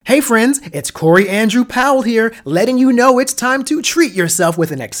Hey friends, it's Corey Andrew Powell here, letting you know it's time to treat yourself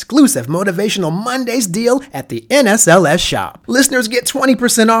with an exclusive Motivational Mondays deal at the NSLS shop. Listeners get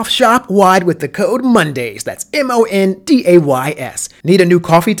 20% off shop-wide with the code MONDAYS. That's MONDAYS. Need a new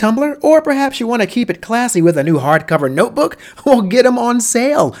coffee tumbler? Or perhaps you want to keep it classy with a new hardcover notebook? Well, get them on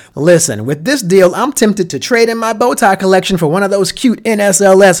sale. Listen, with this deal, I'm tempted to trade in my bow tie collection for one of those cute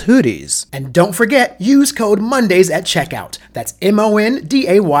NSLS hoodies. And don't forget, use code MONDAYS at checkout. That's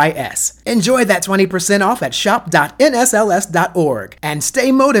MONDAYS. Enjoy that 20% off at shop.nsls.org. And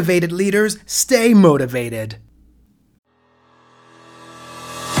stay motivated, leaders. Stay motivated.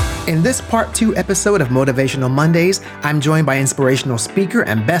 In this Part 2 episode of Motivational Mondays, I'm joined by inspirational speaker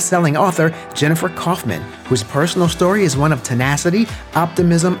and best-selling author Jennifer Kauffman, whose personal story is one of tenacity,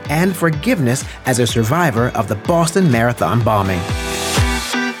 optimism, and forgiveness as a survivor of the Boston Marathon bombing.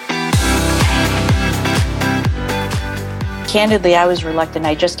 Candidly, I was reluctant.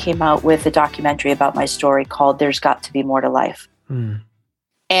 I just came out with a documentary about my story called There's Got to Be More to Life.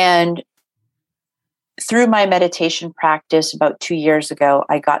 And through my meditation practice about 2 years ago,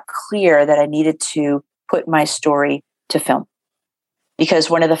 I got clear that I needed to put my story to film. Because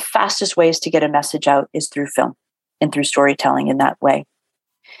one of the fastest ways to get a message out is through film and through storytelling in that way.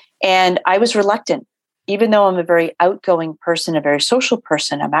 And I was reluctant. Even though I'm a very outgoing person, a very social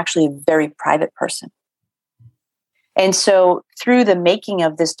person, I'm actually a very private person. And so through the making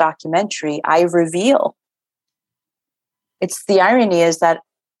of this documentary, I reveal, it's the irony is that,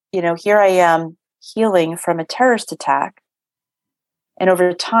 here I am healing from a terrorist attack. And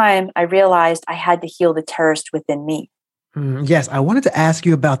over time, I realized I had to heal the terrorist within me. Yes, I wanted to ask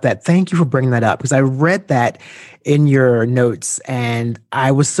you about that. Thank you for bringing that up because I read that in your notes and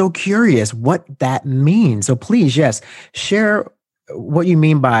I was so curious what that means. So please, yes, share what you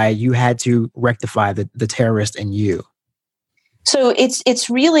mean by you had to rectify the terrorist in you. So it's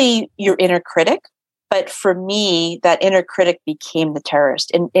really your inner critic, but for me, that inner critic became the terrorist.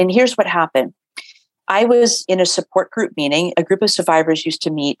 And here's what happened. I was in a support group meeting. A group of survivors used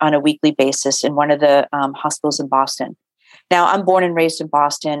to meet on a weekly basis in one of the hospitals in Boston. Now, I'm born and raised in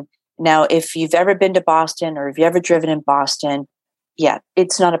Boston. Now, if you've ever been to Boston or if you've ever driven in Boston, yeah,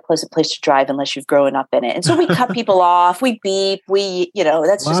 it's not a pleasant place to drive unless you've grown up in it. And so we cut people off, we beep,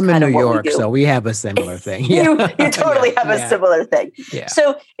 that's just kind of what we do. I'm in New York, so we have a similar thing. You totally have a similar thing. Yeah.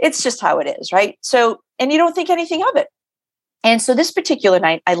 So it's just how it is, right? So, and you don't think anything of it. And so this particular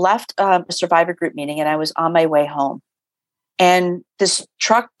night, I left a survivor group meeting and I was on my way home. And this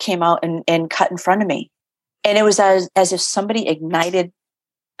truck came out and cut in front of me. And it was as if somebody ignited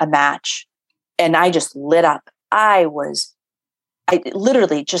a match and I just lit up. I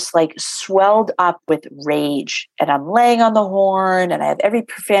literally just like swelled up with rage and I'm laying on the horn and I have every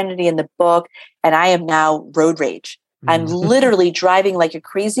profanity in the book and I am now road rage. I'm literally driving like a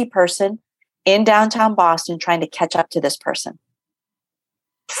crazy person in downtown Boston trying to catch up to this person.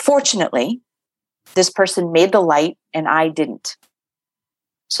 Fortunately, this person made the light and I didn't.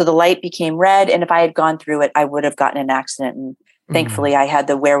 So the light became red and if I had gone through it, I would have gotten in an accident. And thankfully I had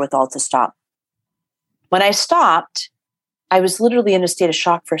the wherewithal to stop. When I stopped, I was literally in a state of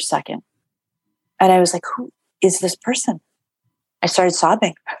shock for a second. And I was like, who is this person? I started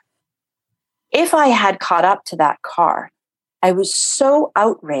sobbing. If I had caught up to that car, I was so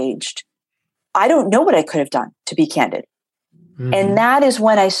outraged. I don't know what I could have done, to be candid. And that is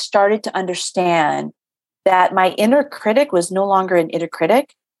when I started to understand that my inner critic was no longer an inner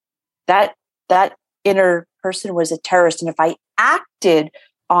critic. That inner person was a terrorist. And if I acted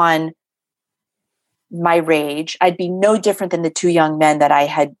on my rage, I'd be no different than the two young men that I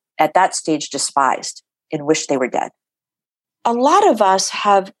had at that stage despised and wished they were dead. A lot of us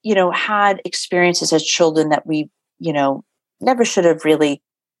have, had experiences as children that we, never should have really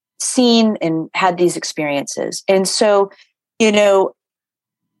seen and had these experiences. And so,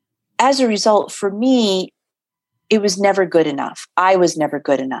 as a result, for me, it was never good enough. I was never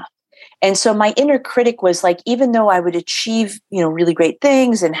good enough. And so my inner critic was like, even though I would achieve, really great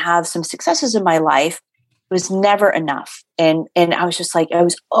things and have some successes in my life, it was never enough. And I was just like, I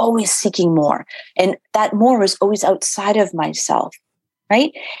was always seeking more. And that more was always outside of myself.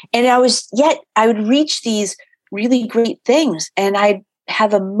 Right. And I would reach these really great things and I'd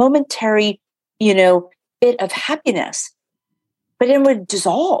have a momentary, bit of happiness, but it would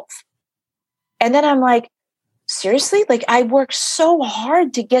dissolve. And then I'm like, seriously? Like I worked so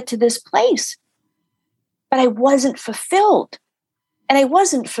hard to get to this place, but I wasn't fulfilled. And I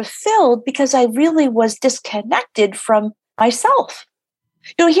wasn't fulfilled because I really was disconnected from myself.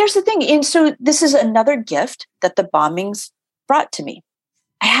 Here's the thing. And so this is another gift that the bombings brought to me.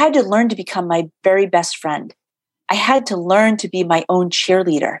 I had to learn to become my very best friend. I had to learn to be my own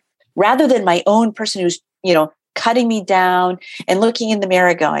cheerleader rather than my own person who's, cutting me down and looking in the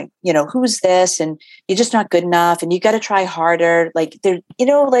mirror going, who's this? And you're just not good enough. And you got to try harder. Like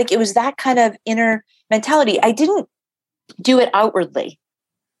it was that kind of inner mentality. I didn't do it outwardly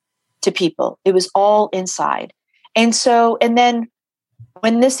to people. It was all inside. And then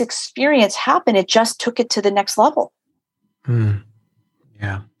when this experience happened, it just took it to the next level.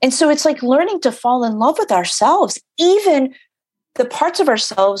 Yeah. And so it's like learning to fall in love with ourselves, even the parts of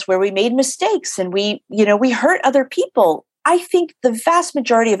ourselves where we made mistakes and we hurt other people. I think the vast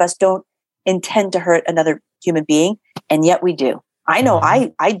majority of us don't intend to hurt another human being, and yet we do. I know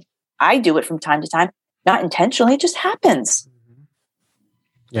I do it from time to time, not intentionally. It just happens.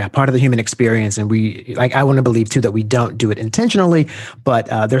 Yeah, part of the human experience. And I want to believe too that we don't do it intentionally, but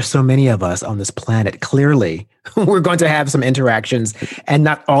there's so many of us on this planet. Clearly, we're going to have some interactions, and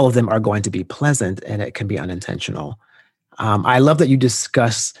not all of them are going to be pleasant, and it can be unintentional. I love that you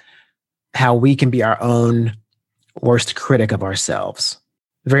discuss how we can be our own worst critic of ourselves.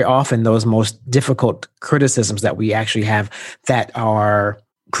 Very often, those most difficult criticisms that we actually have that are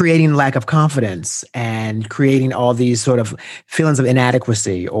creating lack of confidence and creating all these sort of feelings of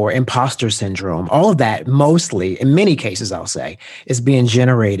inadequacy or imposter syndrome, all of that mostly, in many cases, I'll say, is being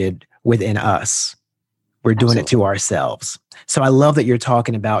generated within us. We're doing it to ourselves. So I love that you're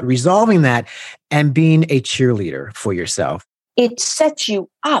talking about resolving that and being a cheerleader for yourself. It sets you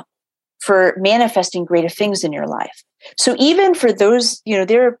up for manifesting greater things in your life. So even for those,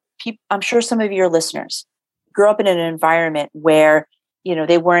 there are people, I'm sure some of your listeners grew up in an environment where,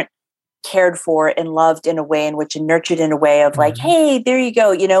 they weren't cared for and loved in a way in which and nurtured in a way of like, hey, there you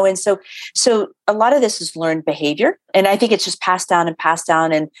go, and so a lot of this is learned behavior. And I think it's just passed down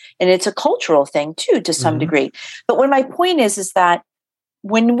and it's a cultural thing too, to some degree. But when my point is that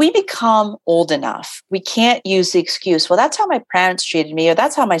when we become old enough, we can't use the excuse, well, that's how my parents treated me, or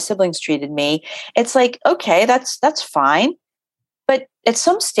that's how my siblings treated me. It's like, okay, that's fine. But at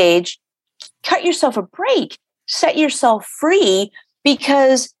some stage, cut yourself a break, set yourself free,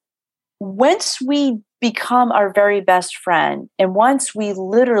 because once we become our very best friend, and once we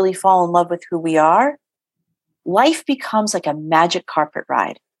literally fall in love with who we are, life becomes like a magic carpet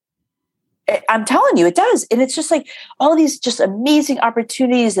ride. I'm telling you, it does. And it's just like all these just amazing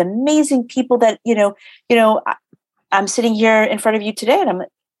opportunities, amazing people that, I'm sitting here in front of you today and I'm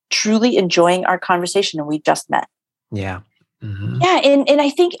truly enjoying our conversation, and we just met. Yeah. Mm-hmm. Yeah. And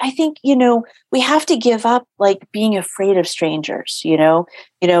I think, we have to give up like being afraid of strangers,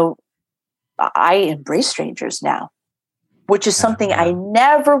 I embrace strangers now, which is something I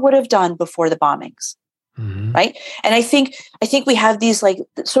never would have done before the bombings. Right. And I think we have these like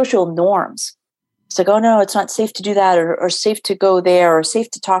social norms. It's like, oh no, it's not safe to do that, or safe to go there, or safe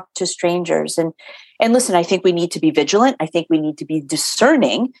to talk to strangers. And listen, I think we need to be vigilant. I think we need to be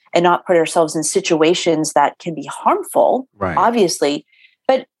discerning and not put ourselves in situations that can be harmful, obviously.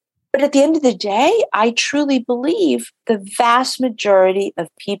 But at the end of the day, I truly believe the vast majority of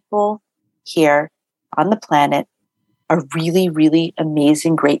people here on the planet are really, really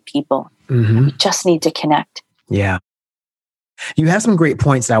amazing, great people. We just need to connect. Yeah. You have some great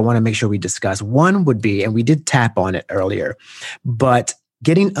points that I want to make sure we discuss. One would be, and we did tap on it earlier, but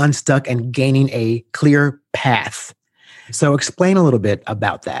getting unstuck and gaining a clear path. So explain a little bit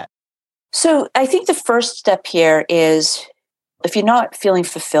about that. So I think the first step here is, if you're not feeling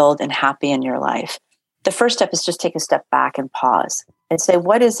fulfilled and happy in your life, the first step is just take a step back and pause and say,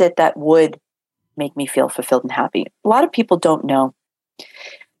 what is it that would make me feel fulfilled and happy? A lot of people don't know.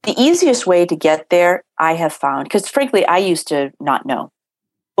 The easiest way to get there, I have found, because frankly, I used to not know.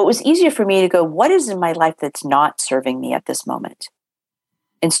 But it was easier for me to go, what is in my life that's not serving me at this moment?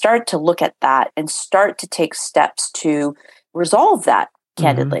 And start to look at that and start to take steps to resolve that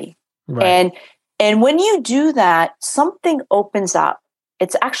candidly. Right. And when you do that, something opens up.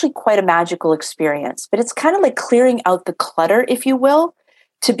 It's actually quite a magical experience, but it's kind of like clearing out the clutter, if you will,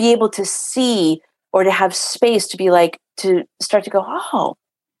 to be able to see, or to have space to be like, to start to go, oh,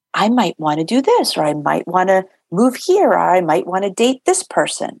 I might want to do this, or I might want to move here, or I might want to date this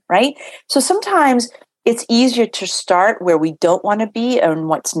person, right? So sometimes it's easier to start where we don't want to be and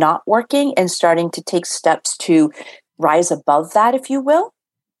what's not working, and starting to take steps to rise above that, if you will.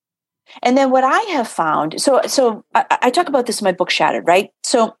 And then what I have found, so I talk about this in my book, Shattered, right?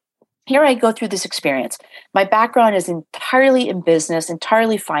 So here I go through this experience. My background is entirely in business,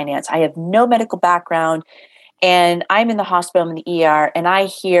 entirely finance. I have no medical background. And I'm in the hospital, I'm in the ER, and I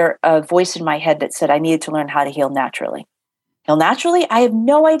hear a voice in my head that said I needed to learn how to heal naturally. Heal naturally? I have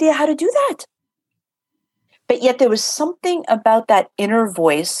no idea how to do that. But yet there was something about that inner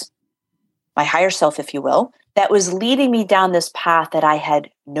voice, my higher self, if you will, that was leading me down this path that I had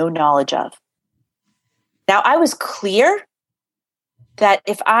no knowledge of. Now, I was clear that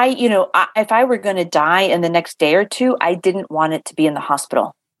if I were going to die in the next day or two, I didn't want it to be in the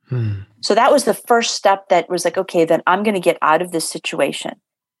hospital. So that was the first step that was like, okay, then I'm going to get out of this situation.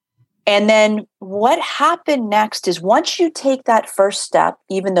 And then what happened next is once you take that first step,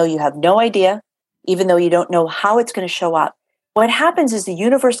 even though you have no idea, even though you don't know how it's going to show up, what happens is the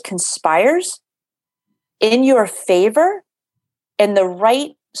universe conspires in your favor and the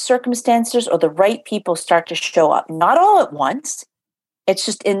right circumstances or the right people start to show up. Not all at once. It's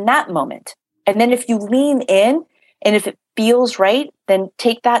just in that moment. And then if you lean in and if it feels right, then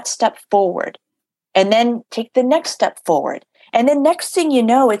take that step forward and then take the next step forward. And then next thing you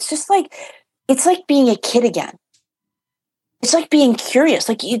know, it's like being a kid again. It's like being curious.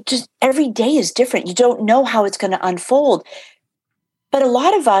 Like every day is different. You don't know how it's going to unfold. But a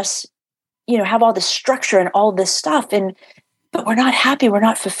lot of us, have all this structure and all this stuff, but we're not happy. We're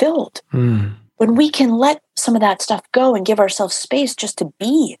not fulfilled. When we can let some of that stuff go and give ourselves space just to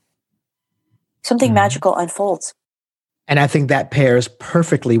be, something magical unfolds. And I think that pairs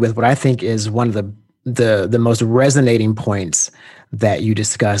perfectly with what I think is one of the most resonating points that you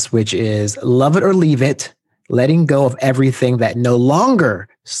discuss, which is love it or leave it, letting go of everything that no longer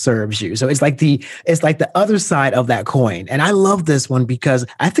serves you. So it's like the other side of that coin. And I love this one because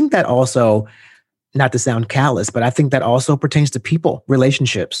I think that also, not to sound callous, but I think that also pertains to people,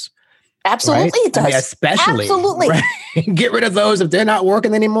 relationships. Absolutely, right? it does. I mean, especially. Absolutely. Right? Get rid of those if they're not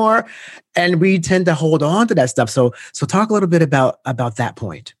working anymore. And we tend to hold on to that stuff. So talk a little bit about that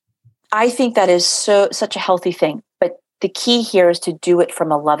point. I think that is such a healthy thing. But the key here is to do it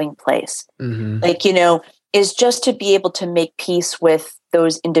from a loving place. Is just to be able to make peace with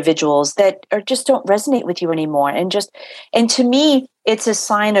those individuals that just don't resonate with you anymore. And to me, it's a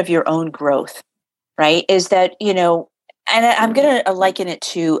sign of your own growth, right? Is that, and I'm going to liken it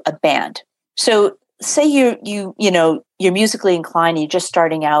to a band. So say you're musically inclined, and you're just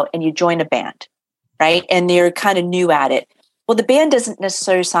starting out and you join a band, right? And you're kind of new at it. Well, the band doesn't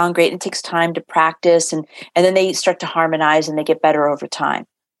necessarily sound great. It takes time to practice and then they start to harmonize and they get better over time.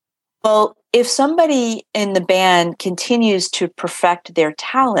 Well, if somebody in the band continues to perfect their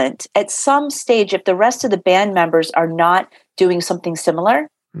talent, at some stage, if the rest of the band members are not doing something similar,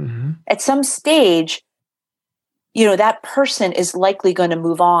 at some stage, that person is likely going to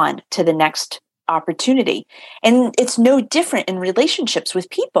move on to the next opportunity. And it's no different in relationships with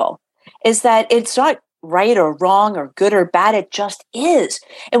people, is that it's not right or wrong or good or bad. It just is.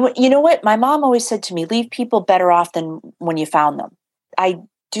 And you know what? My mom always said to me, leave people better off than when you found them. I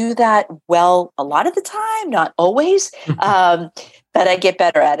do that well a lot of the time, not always, but I get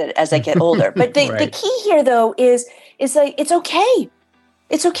better at it as I get older. But the key here, though, is like, it's okay.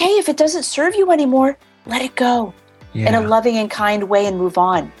 It's okay if it doesn't serve you anymore. Let it go in a loving and kind way and move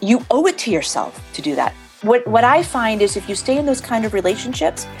on. You owe it to yourself to do that. What I find is if you stay in those kind of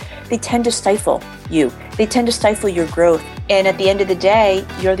relationships, they tend to stifle you. They tend to stifle your growth. And at the end of the day,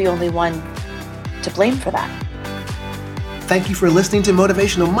 you're the only one to blame for that. Thank you for listening to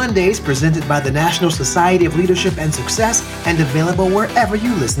Motivational Mondays, presented by the National Society of Leadership and Success, and available wherever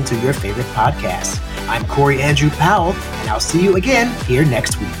you listen to your favorite podcasts. I'm Corey Andrew Powell, and I'll see you again here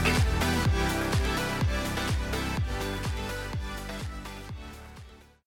next week.